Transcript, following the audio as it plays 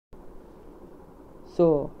So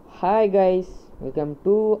hi guys, welcome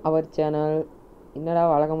to our channel. என்னடா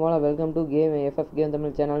வழக்கம் போல் welcome to game FF game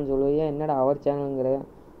Tamil சேனல்னு சொல்லுவீங்க, என்னடா அவர் சேனலுங்கிற.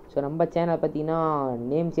 ஸோ நம்ம சேனல் பார்த்தீங்கன்னா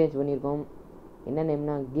நேம் சேஞ்ச் பண்ணியிருக்கோம். என்ன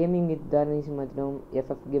நேம்னா கேமிங் வித் தார்னிஸ் மாற்றிட்டோம்,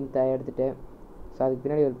 எஃப்எஃப் கேம் எடுத்துகிட்டு. ஸோ அதுக்கு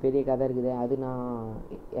பின்னாடி ஒரு பெரிய கதை இருக்குது, அது நான்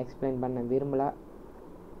எக்ஸ்பிளைன் பண்ண விரும்பலை.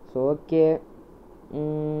 ஸோ ஓகே,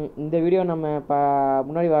 இந்த வீடியோ நம்ம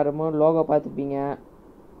முன்னாடி வரும்போது லோகோ பார்த்துப்பீங்க,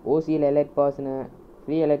 ஓசியில் எலைட் பாஸ்னு,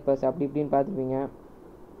 ஃப்ரீ எலைட் பாஸ் அப்படி இப்படின்னு பார்த்துப்பீங்க.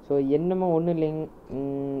 ஸோ என்னமோ ஒன்றும் இல்லைங்க,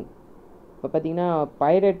 இப்போ பார்த்தீங்கன்னா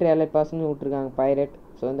பைரேட் எலைட் பாஸ்ன்னு விட்ருக்காங்க, பைரேட்.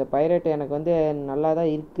 ஸோ இந்த பைரேட் எனக்கு வந்து நல்லா தான்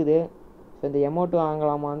இருக்குது. ஸோ இந்த எமௌண்ட்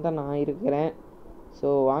வாங்கலாமான்னு தான் நான் இருக்கிறேன். ஸோ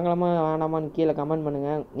வாங்கலாமா வேணாமான்னு கீழே கமெண்ட்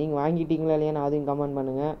பண்ணுங்கள். நீங்கள் வாங்கிட்டீங்களா இல்லையான்னு அதையும் கமெண்ட்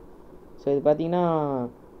பண்ணுங்கள். ஸோ இது பார்த்தீங்கன்னா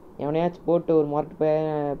எவனையாச்சும் போட்டு ஒரு மார்க்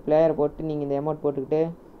பிளேயரை போட்டு நீங்கள் இந்த அமௌண்ட் போட்டுக்கிட்டு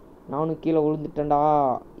நானும் கீழே விழுந்துட்டேன்டா,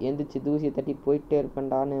 எந்திரிச்சு தூசியை தட்டிட்டு போயிட்டே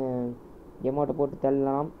இருப்பேன்டான்னு அமௌண்ட்டை போட்டு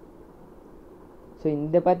தள்ளலாம். ஸோ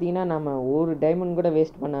இந்த பார்த்தீங்கன்னா நம்ம ஒரு டைமண்ட் கூட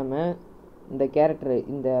வேஸ்ட் பண்ணாமல் இந்த கேரக்டர்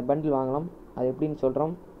இந்த பண்டில் வாங்கலாம். அது எப்படின்னு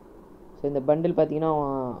சொல்கிறோம். ஸோ இந்த பண்டில் பார்த்தீங்கன்னா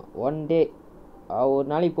ஒன் டே, ஒரு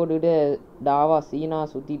நாளைக்கு போட்டுக்கிட்டு டாவா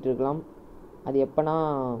சீனாக சுற்றிட்டு இருக்கலாம். அது எப்போனா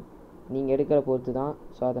நீங்கள் எடுக்கிற பொறுத்து தான்.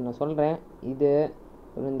 ஸோ அதை நான் சொல்கிறேன். இது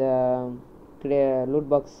இந்த லூட்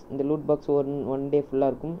பாக்ஸ், இந்த லூட் பாக்ஸ் ஒன் டே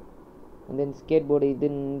ஃபுல்லாக இருக்கும். இந்த ஸ்கேட் போர்டு,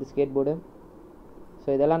 இந்த ஸ்கேட் போர்டு. ஸோ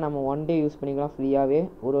இதெல்லாம் நம்ம ஒன் டே யூஸ் பண்ணிக்கலாம் ஃப்ரீயாகவே,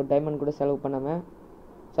 ஒரு டைமண்ட் கூட செலவு பண்ணாமல்.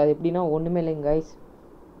 ஸோ அது எப்படின்னா ஒன்றுமே இல்லைங்க கைஸ்,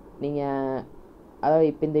 நீங்கள் அதாவது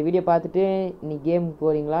இப்போ இந்த வீடியோ பார்த்துட்டு இன்றைக்கி கேமுக்கு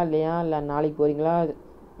போகிறீங்களா இல்லையா, இல்லை நாளைக்கு போகிறீங்களா,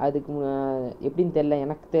 அதுக்கு எப்படின்னு தெரில,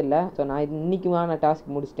 எனக்கு தெரில. ஸோ நான் இன்றைக்குமான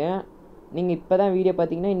டாஸ்க் முடிச்சிட்டேன். நீங்கள் இப்போ தான் வீடியோ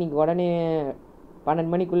பார்த்தீங்கன்னா இன்றைக்கி உடனே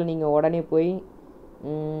 12 மணிக்குள்ளே நீங்கள் உடனே போய்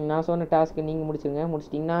நான் சொன்ன டாஸ்க்கு நீங்கள்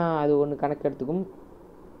முடிச்சிட்டிங்கன்னா அது ஒன்று கணக்கு எடுத்துக்கும்.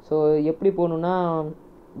 ஸோ எப்படி போகணுன்னா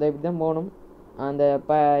இதை இப்படி தான் போகணும். அந்த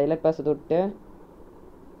எலைட் பாஸை தொட்டு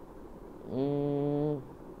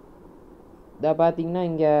இதை பார்த்தீங்கன்னா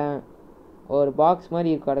இங்கே ஒரு பாக்ஸ் மாதிரி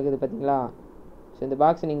இருக்கும் கிடக்குது பார்த்தீங்களா. ஸோ இந்த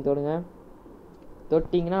பாக்ஸை நீங்கள்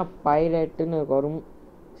தொட்டிங்கன்னா பைரேட்டுன்னு வரும்.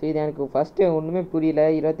 ஸோ இது எனக்கு ஃபஸ்ட்டு ஒன்றுமே புரியல.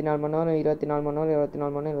 24 மணி நேரம்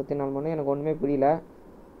எனக்கு ஒன்றுமே புரியல.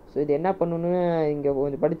 ஸோ இது என்ன பண்ணணுன்னு இங்கே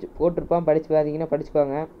கொஞ்சம் படித்து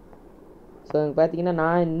படிச்சுப்பாங்க. ஸோ பார்த்தீங்கன்னா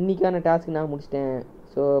நான் இன்றைக்கான டாஸ்க்கு நான் முடிச்சிட்டேன்.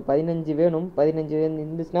 ஸோ 15 வேணும். 15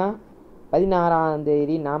 இருந்துச்சுன்னா 16ஆம்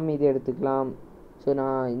தேதி நாம் இது எடுத்துக்கலாம். ஸோ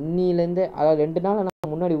நான் இன்னிலேருந்து அதாவது 2 நாள்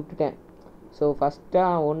நான் முன்னாடி விட்டுட்டேன். ஸோ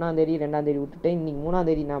ஃபஸ்ட்டாக 1ஆம் தேதி 2ஆம் தேதி விட்டுட்டேன். இன்றைக்கி 3ஆம்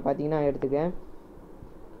தேதி நான் பார்த்தீங்கன்னா எடுத்துக்கேன்.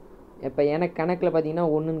 இப்போ எனக்கு கணக்கில் பார்த்தீங்கன்னா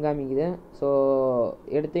 1ன்னு காமிக்குது. ஸோ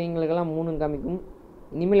எடுத்தவங்களுக்கெல்லாம் 3ன்னு காமிக்கும்.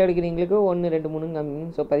 இனிமேல் எடுக்கிறவங்களுக்கு 1 2 3ன்னு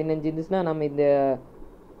காமிக்கும். ஸோ 15 இருந்துச்சுன்னா நம்ம இந்த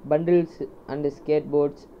bundles and skate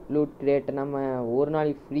ports loot ரேட்டை நம்ம ஒரு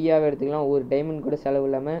நாளைக்கு ஃப்ரீயாகவே எடுத்துக்கலாம், ஒரு டைமண்ட் கூட செலவு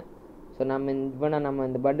இல்லாமல். ஸோ நம்ம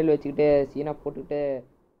இந்த பண்டில் வச்சுக்கிட்டு சீனாக போட்டுக்கிட்டு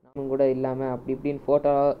நம்ம கூட இல்லாமல் அப்படி இப்படின்னு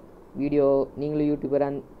ஃபோட்டோ வீடியோ நீங்களும்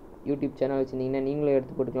யூடியூப் சேனல் வச்சுருந்தீங்கன்னா நீங்களும்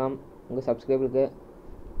எடுத்து போட்டுக்கலாம் உங்கள் சப்ஸ்கிரைபருக்கு.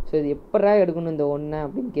 ஸோ இது எப்படா எடுக்கணும் இந்த ஒன்று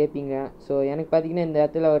அப்படின்னு கேட்பீங்க. ஸோ எனக்கு பார்த்தீங்கன்னா இந்த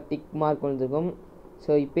இடத்துல ஒரு டிக் மார்க் வந்துருக்கும்.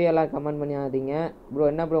 ஸோ இப்போயே எல்லாம் கமெண்ட் பண்ணியாதீங்க, ப்ரோ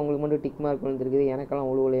என்ன ப்ரோ உங்களுக்கு மட்டும் டிக் மார்க் வந்துருக்குது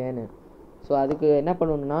எனக்கெல்லாம் உழுவலையேன்னு. ஸோ அதுக்கு என்ன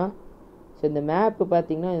பண்ணணுன்னா, ஸோ இந்த மேப்பு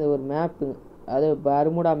பார்த்தீங்கன்னா இது ஒரு மேப்பு, அது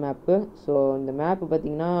பர்முடா மேப்பு. ஸோ இந்த மேப்பு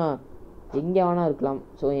பார்த்தீங்கன்னா எங்கே வேணால் இருக்கலாம்.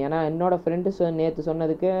 ஸோ ஏன்னா என்னோடய ஃப்ரெண்டு நேற்று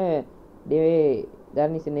சொன்னதுக்கு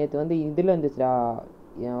தர்னிஸ் நேற்று வந்து இதில் இருந்துச்சுடா,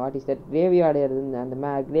 வாட் இஸ் தட், கிரேவியார்டு இருந்து அந்த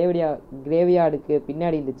கிரேவியார்டுக்கு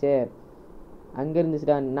பின்னாடி இருந்துச்சு, அங்கே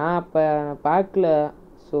இருந்துச்சுடா. நான் அப்போ பார்க்கல.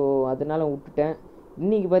 ஸோ அதனால் விட்டுட்டேன்.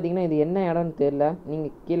 இன்றைக்கி பார்த்தீங்கன்னா இது என்ன இடம்னு தெரில,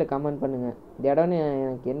 நீங்கள் கீழே கமெண்ட் பண்ணுங்கள். இந்த இடம்னு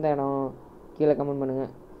எனக்கு எந்த இடம் கீழே கமெண்ட்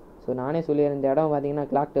பண்ணுங்கள். ஸோ நானே சொல்லிடுறேன். இந்த இடம் பார்த்தீங்கன்னா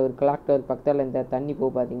கிளாக் டவர் பக்கத்தில் இந்த தண்ணி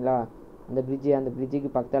போகும் பார்த்தீங்களா, அந்த பிரிட்ஜுக்கு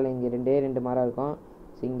பக்கத்தில் இங்கே 2 மரம் இருக்கும்.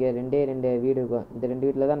 ஸோ இங்கே 2 வீடு இருக்கும். இந்த 2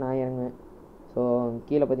 வீட்டில் தான் நான் இறங்குவேன். ஸோ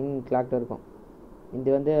கீழே பார்த்தீங்கன்னா கிளாக் டவர் இருக்கும். இது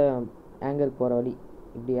வந்து ஆங்கருக்கு போகிற வழி,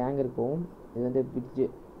 இப்படி ஆங்கருக்கு போகும். இது வந்து பிரிட்ஜு,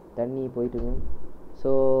 தண்ணி போயிட்டுருக்கும்.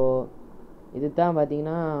 ஸோ இது தான்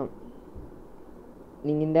பார்த்தீங்கன்னா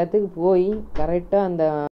நீங்கள் இந்த இடத்துக்கு போய் கரெக்டாக அந்த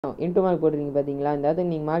இன்ட்டு மார்க் போட்டுருக்கீங்க பார்த்தீங்களா, இந்த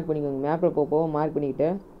இடத்துக்கு நீங்கள் மார்க் பண்ணிக்கோங்க. மேப்பில் போக மார்க் பண்ணிக்கிட்டு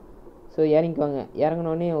ஸோ இறங்கிக்குவாங்க.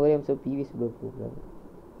 இறங்கினோடனே ஒரே நிமிஷம் பிவிசி ப்ளோ கூப்பிடுறாங்க.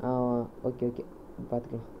 ஓகே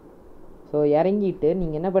பார்த்துக்கலாம். ஸோ இறங்கிட்டு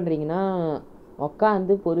நீங்கள் என்ன பண்ணுறீங்கன்னா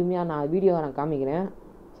உட்காந்து பொறுமையாக நான் வீடியோவை நான் காமிக்கிறேன்.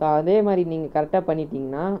 ஸோ அதே மாதிரி நீங்கள் கரெக்டாக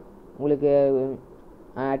பண்ணிட்டீங்கன்னா உங்களுக்கு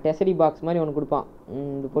டெசரி பாக்ஸ் மாதிரி ஒன்று கொடுப்பான்,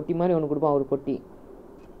 இந்த பொட்டி மாதிரி ஒன்று கொடுப்பான், ஒரு பொட்டி,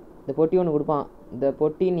 இந்த பொட்டி ஒன்று கொடுப்பான். இந்த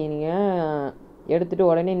பொட்டி நீங்கள்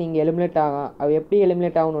எடுத்துகிட்டு உடனே நீங்கள் எலிமினேட் அது எப்படி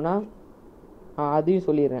எலிமினேட் ஆகணுன்னா அதையும்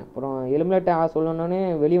சொல்லிடுறேன். அப்புறம் எலிமினேட் சொல்லணுன்னே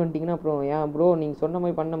வெளியே வந்துட்டிங்கன்னா அப்புறம் ஏன் ப்ரோ நீங்கள் சொன்ன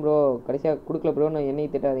மாதிரி பண்ண ப்ரோ கடைசியாக கொடுக்கல ப்ரோன்னு என்னையை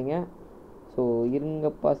திட்டாதீங்க. ஸோ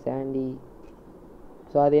இருங்கப்பா சாண்டி.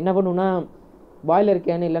 ஸோ அது என்ன பண்ணுன்னா பாய்லர்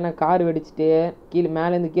கேனு இல்லைன்னா கார் வெடிச்சிட்டு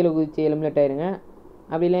மேலேருந்து கீழே குதிச்சு எலிமினேட் ஆயிருங்க.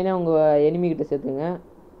 அப்படி இல்லைன்னா உங்கள் எனிமிக்கிட்ட சேர்த்துங்க.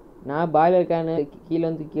 நான் பாய்லர் கேனு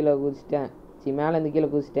கீழே குதிச்சிட்டேன். மேலேருந்து கீழே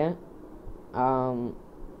குதிச்சிட்டேன்.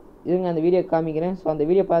 இதுங்க அந்த வீடியோ காமிக்கிறேன். ஸோ அந்த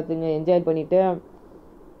வீடியோ பார்த்துங்க, என்ஜாய் பண்ணிவிட்டு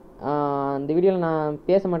அந்த வீடியோவில் நான்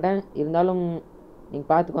பேச மாட்டேன், இருந்தாலும்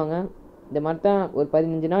நீங்கள் பார்த்துக்கோங்க. இந்த மாதிரி தான் ஒரு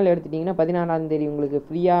 15 நாள் எடுத்துட்டிங்கன்னா 16ஆம் தேதி உங்களுக்கு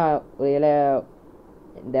ஃப்ரீயாக ஒரு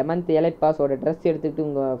இந்த மந்த் எலைட் பாஸோட ட்ரெஸ் எடுத்துக்கிட்டு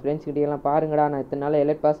உங்கள் ஃப்ரெண்ட்ஸ்கிட்டலாம் பாருங்கடா, நான் இத்தனை நாள்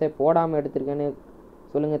எலைட் பாஸே போடாமல் எடுத்துருக்கேன்னு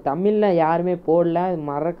சொல்லுங்கள். தமிழில் யாருமே போடல,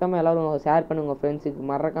 மறக்காமல் எல்லோரும் ஷேர் பண்ணுங்கள். உங்கள் ஃப்ரெண்ட்ஸுக்கு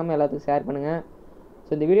மறக்காமல் எல்லாத்துக்கும் ஷேர் பண்ணுங்கள்.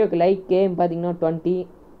 ஸோ இந்த வீடியோக்கு லைக் கேம் பார்த்தீங்கன்னா 20.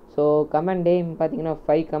 ஸோ கமெண்ட் டேம் பார்த்தீங்கன்னா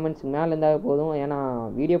 5 கமெண்ட்ஸுக்கு மேலே இருந்தால் போதும். ஏன்னா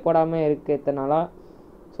வீடியோ போடாமல் இருக்குது இத்தனை நாளாக.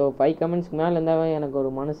 ஸோ 5 கமெண்ட்ஸ்க்கு மேலே இருந்தாவே எனக்கு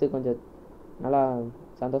ஒரு மனசு கொஞ்சம் நல்லா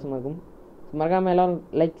சந்தோஷமாக இருக்கும். மறக்காமல் எல்லோரும்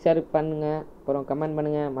லைக் ஷேர் பண்ணுங்கள், அப்புறம் கமெண்ட்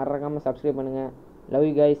பண்ணுங்கள், மறக்காமல் சப்ஸ்கிரைப் பண்ணுங்கள். Love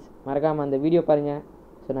you guys. மறக்காமல் அந்த வீடியோ பாருங்கள்.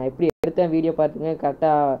 ஸோ நான் எப்படி எடுத்தேன் வீடியோ பார்த்துங்க,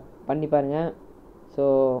 கரெக்டாக பண்ணி பாருங்கள். ஸோ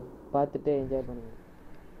பார்த்துட்டு என்ஜாய் பண்ணுங்கள்.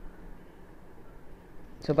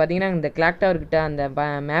 ஸோ பார்த்தீங்கன்னா இந்த கிளாக் டவர்கிட்ட அந்த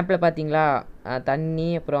மேப்பில் பார்த்தீங்களா தண்ணி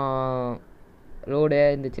அப்புறம் ரோடு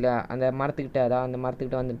இருந்துச்சுல, அந்த மரத்துக்கிட்ட அந்த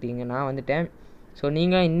மரத்துக்கிட்ட வந்துட்டீங்க. நான் வந்துட்டேன். ஸோ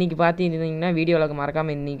நீங்கள் இன்றைக்கி பார்த்துருந்தீங்கன்னா வீடியோவில்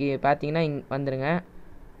மறக்காமல் இன்றைக்கி பார்த்தீங்கன்னா வந்துடுங்க.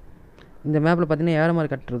 இந்த மேப்பில் பார்த்தீங்கன்னா ஏற மாதிரி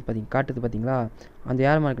காட்டுது பார்த்தீங்களா, அந்த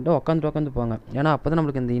ஏற மார்க்கிட்ட உட்காந்து போங்க. ஏன்னா அப்போ தான்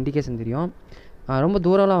நம்மளுக்கு இந்த இண்டிகேஷன் தெரியும். ரொம்ப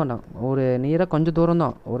தூரம்லாம் வேண்டாம், ஒரு நீராக கொஞ்சம் தூரம்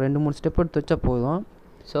தான், ஒரு 2-3 ஸ்டெப் எடுத்து வச்சா போதும்.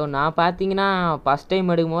 ஸோ நான் பார்த்தீங்கன்னா ஃபஸ்ட்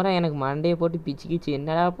டைம் எடுக்கும் போது எனக்கு மண்டையை போட்டு பிச்சு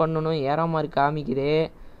என்னடா பண்ணணும், ஏற மாதிரி காமிக்குது.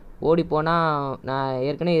 ஓடி போனால் நான்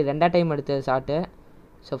ஏற்கனவே 2ஆம் டைம் எடுத்த ஷாட்டு.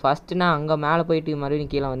 ஸோ ஃபஸ்ட்டு நான் அங்கே மேலே போயிட்டு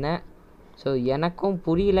மறுபடியும் கீழே வந்தேன். ஸோ எனக்கும்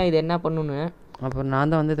புரியல இது என்ன பண்ணணுன்னு. அப்புறம்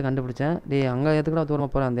நான் தான் வந்து இதை கண்டுபிடிச்சேன். அங்கே எதுக்குடா தூரமாக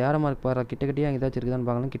போகிறேன், அந்த ஏற மார்க் போகிற கிட்டே அங்கே ஏதாச்சும் இருக்குதான்னு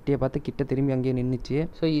பார்க்கலாம். கிட்டே பார்த்து கிட்ட திரும்பி அங்கேயே நின்றுச்சு.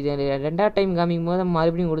 ஸோ இது 2ஆம் டைம் காமிக்கும் போது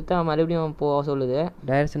மறுபடியும் கொடுத்தா மறுபடியும் போக சொல்லுது.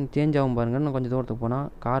 டைரக்ஷன் சேஞ்ச் ஆகும் பாருங்கள். நான் கொஞ்சம் தூரத்துக்கு போனால்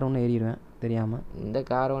கார் ஒன்று ஏறிடுவேன் தெரியாமல். இந்த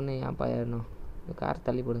கார் ஒன்று ஏன்ப்பா ஏறணும், இந்த கார்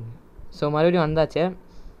தள்ளி போடுங்க. ஸோ மறுபடியும் வந்தாச்சு.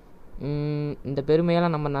 இந்த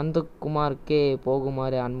பெருமையெல்லாம் நம்ம நந்தகுமாருக்கே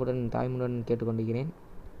போகுமாறு அன்புடன் தாய்முடன் கேட்டுக்கொண்டிருக்கிறேன்.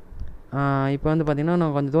 இப்போ வந்து பார்த்திங்கன்னா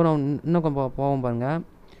நான் கொஞ்சம் தூரம் இன்னும் கொஞ்சம் போவோம் பாருங்கள்.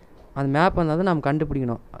 அந்த மேப் வந்தால் நம்ம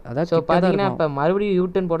கண்டுபிடிக்கணும். அதாவது ஸோ பார்த்தீங்கன்னா இப்போ மறுபடியும்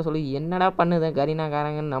யூட்டன் போட சொல்லி என்னடா பண்ணுது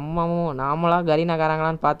கரீனாக்காரங்க. நாமளாக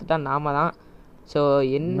கரீனாக்காரங்களான்னு பார்த்துட்டா நாம தான். ஸோ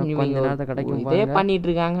என்ன கொஞ்ச நேரத்தை கிடைக்கும் இதே பண்ணிகிட்டு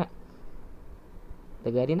இருக்காங்க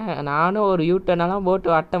இந்த கரீனா. நானும் ஒரு யூட்டனெல்லாம்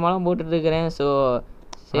போட்டு அட்டமெல்லாம் போட்டுட்டு இருக்கிறேன். ஸோ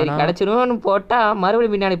சரி கிடச்சிரும்னு போட்டால்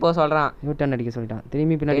மறுபடியும் பின்னாடி போக சொல்கிறான். யூட்டன் அடிக்க சொல்லிட்டான்,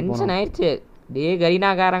 திரும்பி பின்னாடி டென்ஷன் ஆயிடுச்சு.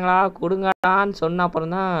 கரீனாக்காரங்களா கொடுங்கடான்னு சொன்ன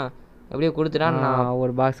அப்புறம் தான் எப்படியோ கொடுத்துட்டான். நான்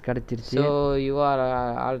ஒரு பாக்ஸ் கிடச்சிருச்சு. So you are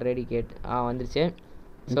already gate வந்துருச்சு.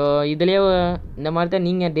 ஸோ இதுலேயே இந்த மாதிரி தான்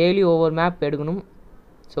நீங்கள் டெய்லி ஒவ்வொரு மேப் எடுக்கணும்.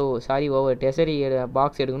 ஸோ ஒவ்வொரு டெசரி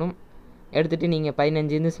பாக்ஸ் எடுக்கணும். எடுத்துகிட்டு நீங்கள்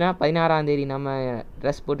 15 இருந்துச்சுன்னா 16ஆம் தேதி நம்ம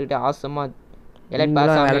ட்ரெஸ் போட்டுட்டு ஆசமாக எலைட்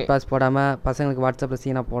பாஸ் போடாமல் பசங்களுக்கு வாட்ஸ்அப்பில்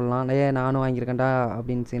சீனாக போடலாம். நானும் வாங்கியிருக்கேன்டா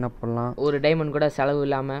அப்படின்னு சீனாக போடலாம். ஒரு டைமண்ட் கூட செலவு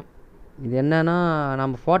இல்லாமல். இது என்னன்னா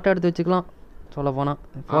நம்ம ஃபோட்டோ எடுத்து வச்சுக்கலாம். சொல்ல போனால்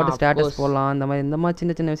ஃபோட்டோ ஸ்டேட்டஸ் போடலாம். இந்த மாதிரி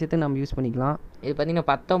சின்ன சின்ன விஷயத்துக்கு நம்ம யூஸ் பண்ணிக்கலாம். இது பார்த்திங்கன்னா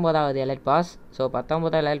 19வது elite pass. So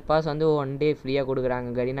 19வது elite pass வந்து 1 டே ஃப்ரீயாக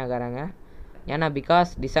கொடுக்குறாங்க கரீனாக்காரங்க. ஏன்னா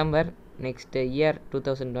because December next year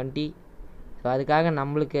 2020. So அதுக்காக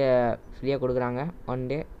நம்மளுக்கு ஃப்ரீயாக கொடுக்குறாங்க 1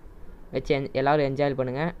 டே வச்சு எல்லோரும் என்ஜாய்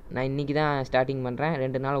பண்ணுங்கள். நான் இன்றைக்கி தான் ஸ்டார்டிங் பண்ணுறேன்,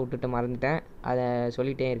 2 நாள் விட்டுட்டு மறந்துட்டேன், அதை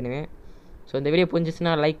சொல்லிட்டேன் ஏற்கனவே. ஸோ இந்த வீடியோ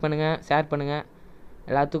புரிஞ்சிச்சுன்னா லைக் பண்ணுங்கள், ஷேர் பண்ணுங்கள்.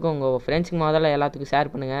 எல்லாத்துக்கும் உங்கள் ஃப்ரெண்ட்ஸுக்கு முதல்ல எல்லாத்துக்கும்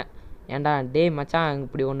ஷேர் பண்ணுங்கள். ஏன்டா மச்சான்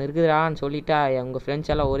இப்படி ஒன்று இருக்குதுடான்னு சொல்லிட்டா உங்கள் ஃப்ரெண்ட்ஸ்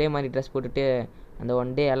எல்லாம் ஒரே மாதிரி ட்ரெஸ் போட்டுட்டு அந்த 1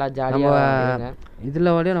 டே எல்லாம் ஜாலியாக இதில்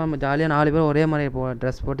வரையும் நம்ம ஜாலியாக 4 பேர் ஒரே மாதிரி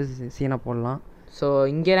ட்ரெஸ் போட்டு சீனாக போடலாம். ஸோ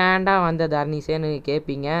இங்கே ரேண்டா வந்த தர்னிசேன்னு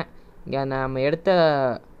கேட்பீங்க. இங்கே நம்ம எடுத்த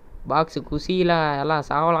பாக்ஸு குசியில் எல்லாம்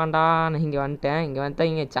சாவலாண்டான்னு இங்கே வந்துட்டேன். இங்கே வந்துட்டா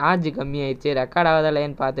இங்கே சார்ஜ் கம்மியாயிடுச்சு, ரெக்கார்ட்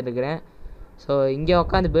ஆகாதல்லைன்னு பார்த்துட்டுருக்குறேன். ஸோ இங்கே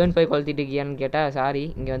உட்காந்து பேர்ன் ஃபை கொளுத்திட்டு இருக்கியான்னு கேட்டால் சாரி,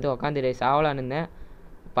 இங்கே வந்து உட்காந்து சாவலான்னு இருந்தேன்,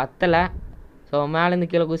 பத்தலை. ஸோ மேலேருந்து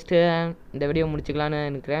கீழே குதிச்சுட்டு இந்த வீடியோ முடிச்சுக்கலான்னு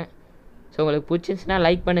நினைக்கிறேன். ஸோ உங்களுக்கு பிடிச்சிருந்துச்சுன்னா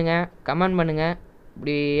லைக் பண்ணுங்கள், கமெண்ட் பண்ணுங்கள்.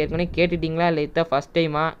 இப்படி ஏற்கனவே கேட்டுட்டிங்களா இல்லை இதுதான் ஃபஸ்ட்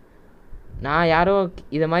டைமா? நான் யாரோ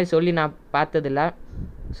இதை மாதிரி சொல்லி நான் பார்த்ததில்ல.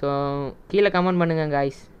 ஸோ கீழே கமெண்ட் பண்ணுங்கள்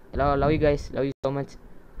guys. Love you guys, love you so much.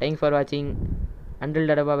 Thanks for வாட்சிங். Until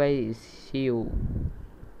டடபா by, see you.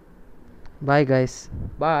 Bye guys.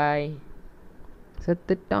 பாய்.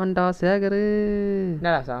 செத்துட்டான்டா சேகரு.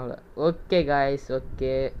 என்னடா சாங்கல. Okay guys,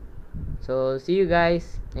 okay. So see you guys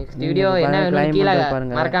next video. என்ன கீழே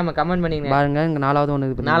மறக்காம கமெண்ட் பண்ணிங்க பாருங்க. இங்கே 4வது ஒன்று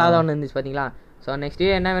இருந்துச்சு பார்த்தீங்களா? ஸோ நெக்ஸ்ட்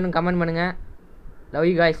வீடியோ என்ன வேணும் கமெண்ட் பண்ணுங்கள். Love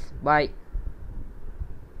you guys, bye.